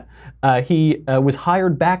after that, he was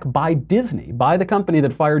hired back by Disney, by the company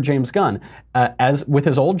that fired James Gunn, with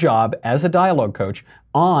his old job as a dialogue coach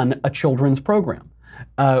on a children's program.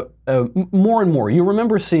 more and more. You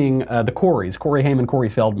remember seeing the Coreys, Corey Haim and Corey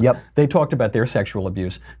Feldman. Yep. They talked about their sexual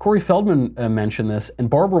abuse. Corey Feldman mentioned this, and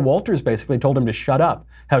Barbara Walters basically told him to shut up.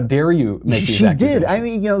 How dare you make these accusations? She did. I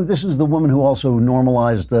mean, this is the woman who also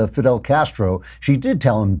normalized Fidel Castro. She did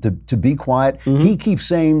tell him to be quiet. He keeps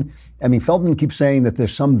saying, Feldman keeps saying that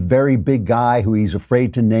there's some very big guy who he's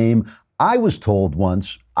afraid to name. I was told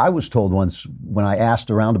once when I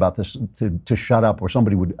asked around about this to shut up, or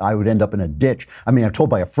I would end up in a ditch. I'm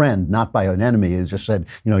told by a friend, not by an enemy. It just said,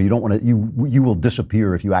 you don't want to, you will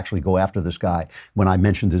disappear if you actually go after this guy. When I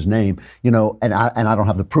mentioned his name, and I don't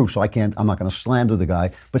have the proof, so I'm not going to slander the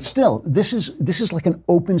guy. But still, this is like an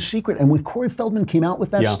open secret. And when Corey Feldman came out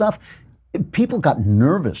with that stuff, people got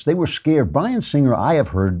nervous. They were scared. Bryan Singer, I have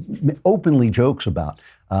heard openly jokes about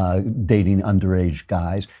dating underage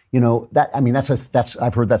guys.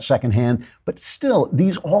 I've heard that secondhand. But still,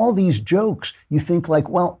 all these jokes, you think like,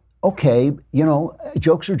 well, okay,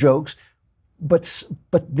 jokes are jokes, but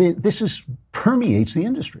this permeates the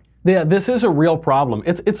industry. Yeah, this is a real problem.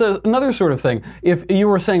 It's another sort of thing. If you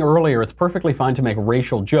were saying earlier, it's perfectly fine to make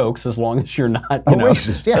racial jokes as long as you're not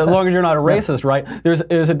racist. Yeah. As long as you're not a racist, right?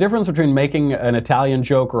 There's a difference between making an Italian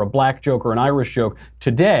joke or a black joke or an Irish joke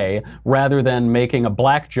today, rather than making a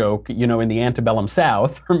black joke, in the antebellum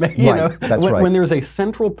South, or when there's a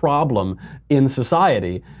central problem in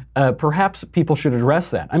society. Perhaps people should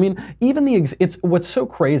address that. Even it's what's so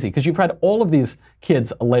crazy, because you've had all of these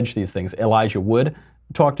kids allege these things. Elijah Wood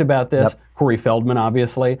talked about this. Yep. Corey Feldman,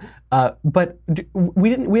 obviously. But we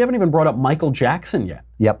haven't even brought up Michael Jackson yet.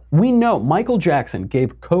 Yep. We know Michael Jackson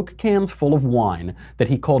gave Coke cans full of wine that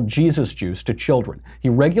he called Jesus juice to children. He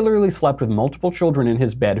regularly slept with multiple children in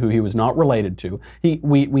his bed who he was not related to.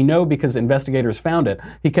 We know because investigators found it.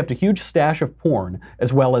 He kept a huge stash of porn,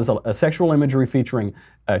 as well as a sexual imagery featuring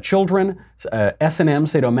children, S&M,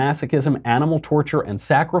 sadomasochism, animal torture, and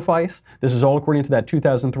sacrifice. This is all according to that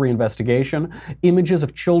 2003 investigation. Images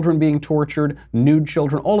of children being tortured, nude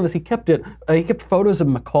children, all of this. He kept photos of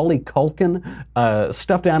Macaulay Culkin,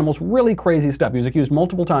 stuffed animals, really crazy stuff. He was accused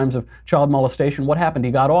multiple times of child molestation. What happened?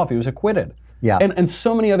 He got off. He was acquitted. Yeah. And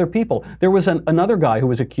so many other people. There was another guy who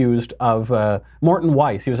was accused of, Martin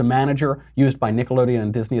Weiss. He was a manager used by Nickelodeon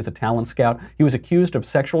and Disney as a talent scout. He was accused of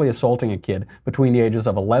sexually assaulting a kid between the ages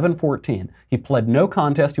of 11 and 14. He pled no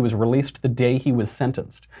contest. He was released the day he was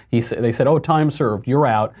sentenced. They said, oh, time served, you're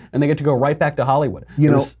out. And they get to go right back to Hollywood.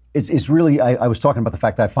 It's really, I was talking about the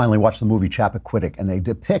fact that I finally watched the movie Chappaquiddick, and they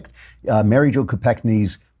depict Mary Jo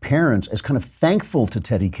Kopechne's parents as kind of thankful to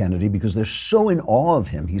Teddy Kennedy because they're so in awe of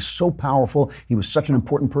him. He's so powerful. He was such an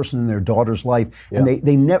important person in their daughter's life. Yeah.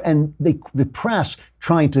 And the press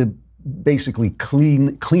trying to basically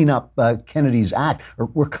clean up Kennedy's act.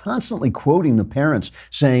 We're constantly quoting the parents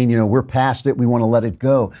saying, we're past it, we want to let it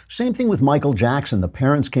go. Same thing with Michael Jackson. The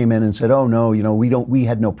parents came in and said, oh no, we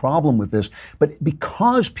had no problem with this. But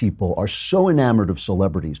because people are so enamored of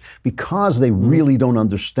celebrities, because they really don't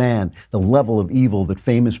understand the level of evil that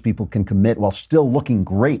famous people can commit while still looking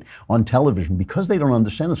great on television, because they don't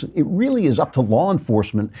understand this, it really is up to law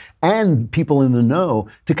enforcement and people in the know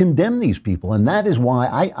to condemn these people. And that is why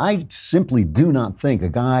I simply do not think a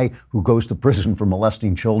guy who goes to prison for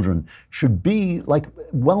molesting children should be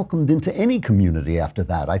welcomed into any community after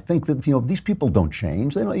that. I think that these people don't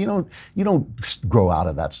change. You don't grow out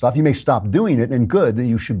of that stuff. You may stop doing it, and good,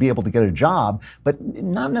 you should be able to get a job, but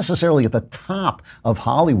not necessarily at the top of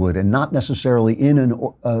Hollywood, and not necessarily in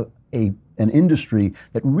an industry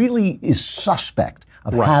that really is suspect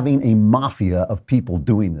of having a mafia of people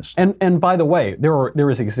doing this. And by the way, there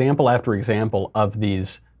is example after example of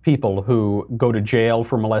these people who go to jail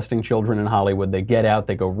for molesting children in Hollywood. They get out,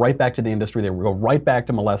 they go right back to the industry, they go right back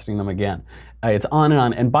to molesting them again. It's on and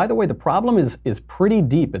on. And by the way, the problem is pretty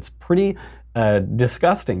deep. It's pretty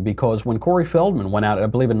disgusting, because when Corey Feldman went out, I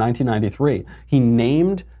believe in 1993, he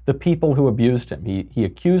named the people who abused him. He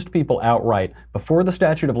accused people outright. Before the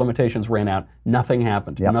statute of limitations ran out, nothing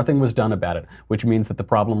happened. Yep. Nothing was done about it, which means that the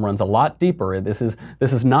problem runs a lot deeper. This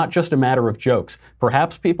is not just a matter of jokes.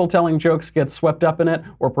 Perhaps people telling jokes get swept up in it,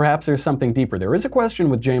 or perhaps there's something deeper. There is a question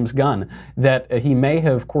with James Gunn that he may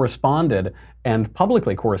have corresponded and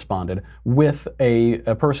publicly corresponded with a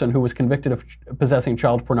person who was convicted of possessing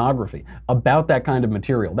child pornography about that kind of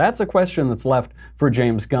material. That's a question that's left for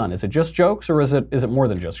James Gunn. Is it just jokes, or is it more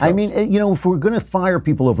than just jokes? I mean, if we're going to fire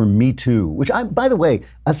people over Me Too, which by the way,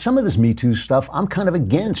 some of this Me Too stuff stuff I'm kind of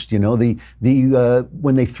against. You know,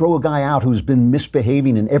 when they throw a guy out who's been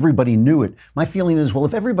misbehaving and everybody knew it. My feeling is, well,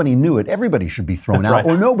 if everybody knew it, everybody should be thrown out,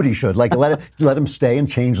 or nobody should. Like let him stay and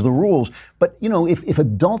change the rules. But you know, if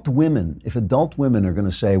adult women are going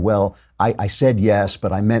to say, well, I said yes,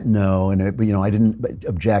 but I meant no, and I didn't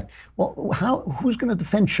object. Well, who's going to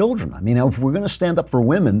defend children? I mean, if we're going to stand up for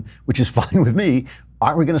women, which is fine with me,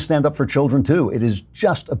 aren't we going to stand up for children too? It is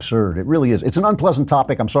just absurd. It really is. It's an unpleasant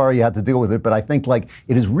topic. I'm sorry you had to deal with it, but I think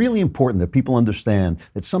it is really important that people understand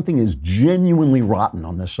that something is genuinely rotten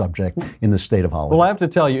on this subject in the state of Hollywood. Well, I have to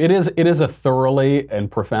tell you, it is a thoroughly and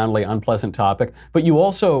profoundly unpleasant topic. But you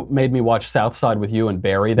also made me watch South Side with you and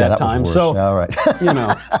Barry that time. Was worse. So, all right. You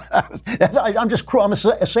know, I'm a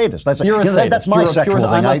sadist. You're a sadist. That's my sexual thing.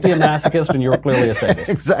 I must be a masochist, and you're clearly a sadist.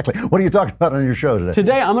 Exactly. What are you talking about on your show today?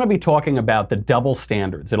 Today, I'm going to be talking about the double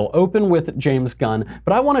standards. It'll open with James Gunn,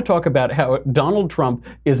 but I want to talk about how Donald Trump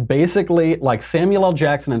is basically like Samuel L.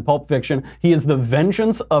 Jackson in Pulp Fiction. He is the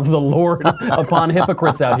vengeance of the Lord upon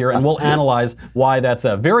hypocrites out here, and we'll analyze why that's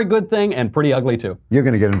a very good thing and pretty ugly too. You're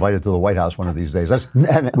going to get invited to the White House one of these days,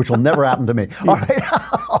 which will never happen to me. All right.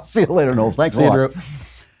 I'll see you later, Knowles. Thanks a lot. Drew.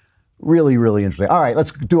 Really, really interesting. All right,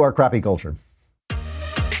 let's do our crappy culture.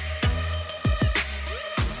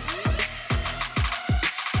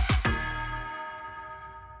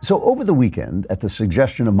 So over the weekend, at the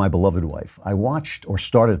suggestion of my beloved wife, I watched or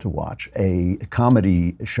started to watch a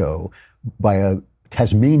comedy show by a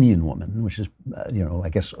Tasmanian woman, which is, I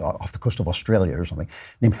guess off the coast of Australia or something,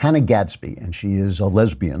 named Hannah Gadsby. And she is a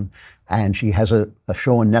lesbian. And she has a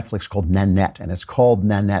show on Netflix called Nanette. And it's called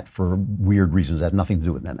Nanette for weird reasons. It has nothing to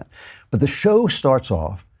do with Nanette. But the show starts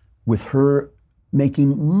off with her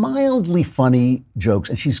making mildly funny jokes.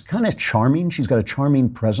 And she's kind of charming. She's got a charming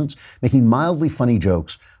presence, making mildly funny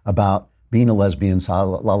jokes about being a lesbian, la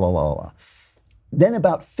la la la. Then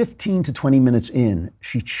about 15 to 20 minutes in,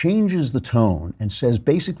 she changes the tone and says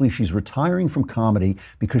basically she's retiring from comedy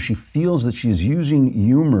because she feels that she's using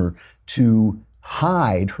humor to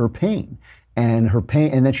hide her pain. And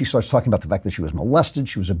then she starts talking about the fact that she was molested,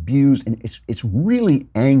 she was abused, and it's really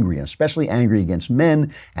angry, and especially angry against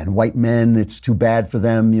men and white men. It's too bad for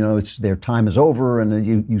them, it's their time is over,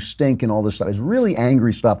 and you stink, and all this stuff. It's really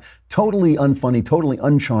angry stuff, totally unfunny, totally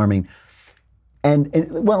uncharming. And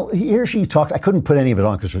well, here she talked. I couldn't put any of it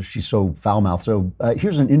on because she's so foul-mouthed. So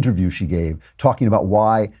here's an interview she gave talking about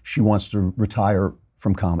why she wants to retire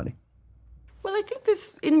from comedy. Well, I think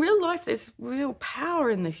in real life, there's real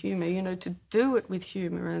power in the humour, to do it with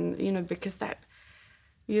humour. And, because that,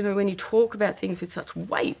 when you talk about things with such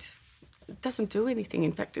weight, it doesn't do anything.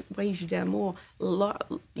 In fact, it weighs you down more.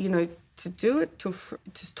 To do it,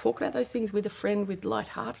 to talk about those things with a friend with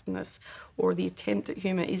lightheartedness or the attempt at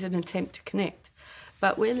humour is an attempt to connect.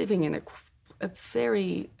 But we're living in a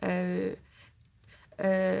very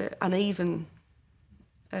uneven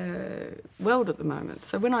world at the moment.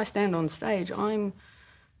 So when I stand on stage, I'm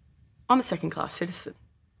a second-class citizen,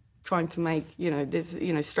 trying to make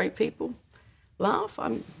there's straight people laugh.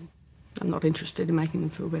 I'm not interested in making them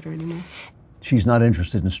feel better anymore. She's not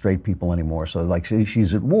interested in straight people anymore. So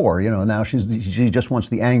she's at war. Now she just wants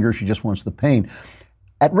the anger. She just wants the pain.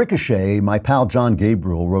 At Ricochet, my pal John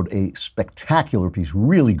Gabriel wrote a spectacular piece,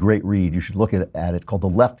 really great read. You should look at it, called "The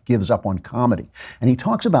Left Gives Up on Comedy," and he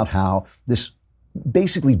talks about how this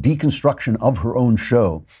basically deconstruction of her own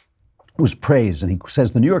show was praised. And he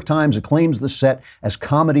says the New York Times acclaims the set as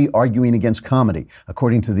comedy arguing against comedy.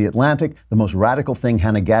 According to The Atlantic, the most radical thing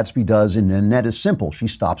Hannah Gadsby does in Nanette is simple. She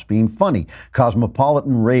stops being funny.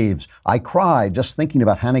 Cosmopolitan raves. I cried just thinking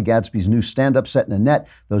about Hannah Gadsby's new stand-up set Nanette.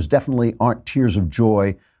 Those definitely aren't tears of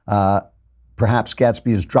joy. Perhaps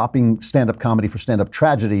Gadsby is dropping stand-up comedy for stand-up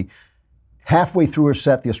tragedy. Halfway through her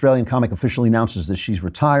set, the Australian comic officially announces that she's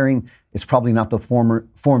retiring. It's probably not the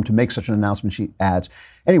form to make such an announcement, she adds.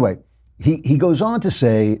 Anyway, he goes on to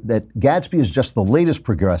say that Gadsby is just the latest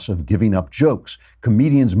progressive giving up jokes.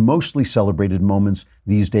 Comedians' mostly celebrated moments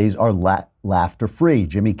these days are laughter-free.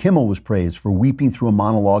 Jimmy Kimmel was praised for weeping through a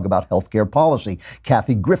monologue about healthcare policy.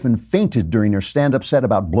 Kathy Griffin fainted during her stand-up set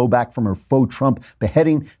about blowback from her faux Trump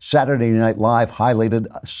beheading. Saturday Night Live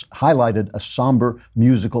highlighted a somber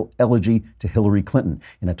musical elegy to Hillary Clinton.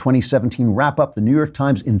 In a 2017 wrap-up, the New York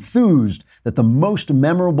Times enthused that the most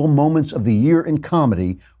memorable moments of the year in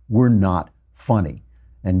comedy were not funny.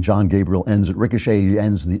 And John Gabriel ends at Ricochet. He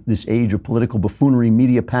ends this age of political buffoonery,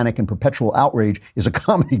 media panic, and perpetual outrage is a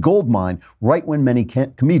comedy goldmine right when many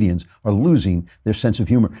comedians are losing their sense of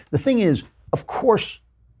humor. The thing is, of course,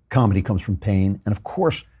 comedy comes from pain, and of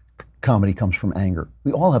course, comedy comes from anger.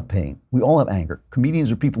 We all have pain. We all have anger.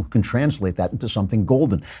 Comedians are people who can translate that into something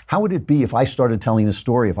golden. How would it be if I started telling a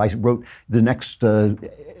story, if I wrote the next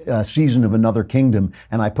season of Another Kingdom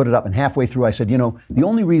and I put it up and halfway through I said, you know, the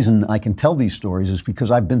only reason I can tell these stories is because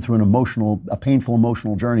I've been through a painful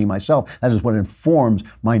emotional journey myself. That is what informs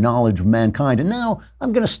my knowledge of mankind. And now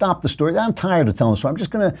I'm going to stop the story. I'm tired of telling the story. I'm just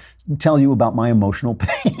going to tell you about my emotional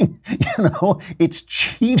pain. You know, it's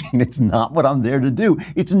cheating. It's not what I'm there to do.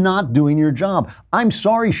 It's not doing your job. I'm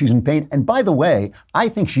sorry she's in pain. And by the way, I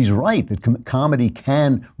think she's right that comedy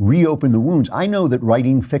can reopen the wounds. I know that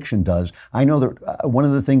writing fiction does. I know that one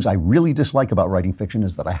of the things I really dislike about writing fiction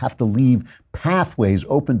is that I have to leave pathways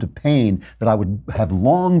open to pain that I would have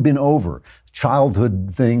long been over,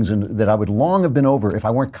 childhood things and that I would long have been over if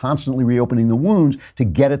I weren't constantly reopening the wounds to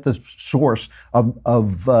get at the source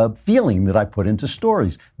of feeling that I put into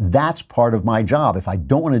stories. That's part of my job. If I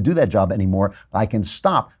don't want to do that job anymore, I can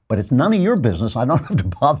stop. But it's none of your business. I don't have to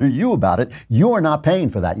bother you about it. You're not paying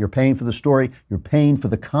for that. You're paying for the story. You're paying for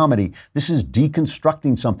the comedy. This is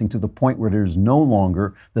deconstructing something to the point where there's no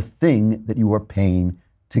longer the thing that you are paying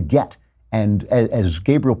to get. And as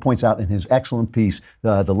Gabriel points out in his excellent piece,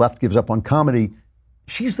 The Left Gives Up on Comedy,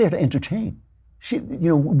 she's there to entertain.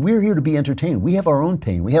 We're here to be entertained. We have our own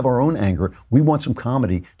pain. We have our own anger. We want some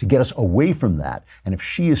comedy to get us away from that. And if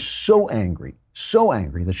she is so angry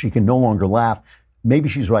that she can no longer laugh, maybe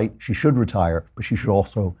she's right. She should retire, but she should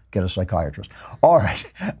also get a psychiatrist. All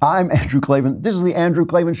right. I'm Andrew Klavan. This is the Andrew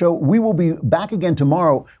Klavan Show. We will be back again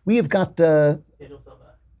tomorrow. We have got Daniel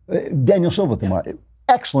Silva tomorrow. Yeah.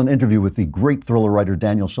 Excellent interview with the great thriller writer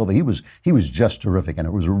Daniel Silva. He was just terrific, and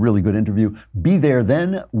it was a really good interview. Be there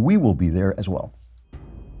then. We will be there as well.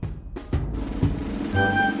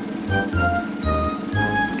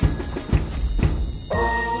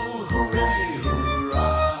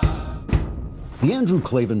 The Andrew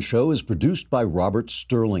Klavan Show is produced by Robert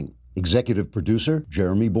Sterling. Executive producer,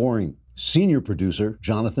 Jeremy Boring. Senior producer,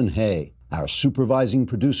 Jonathan Hay. Our supervising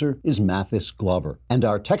producer is Mathis Glover. And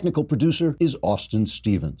our technical producer is Austin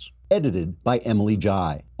Stevens. Edited by Emily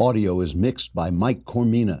Jai. Audio is mixed by Mike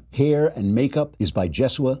Cormina. Hair and makeup is by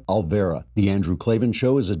Jesua Alvera. The Andrew Klavan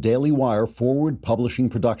Show is a Daily Wire Forward Publishing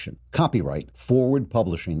production. Copyright Forward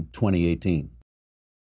Publishing 2018.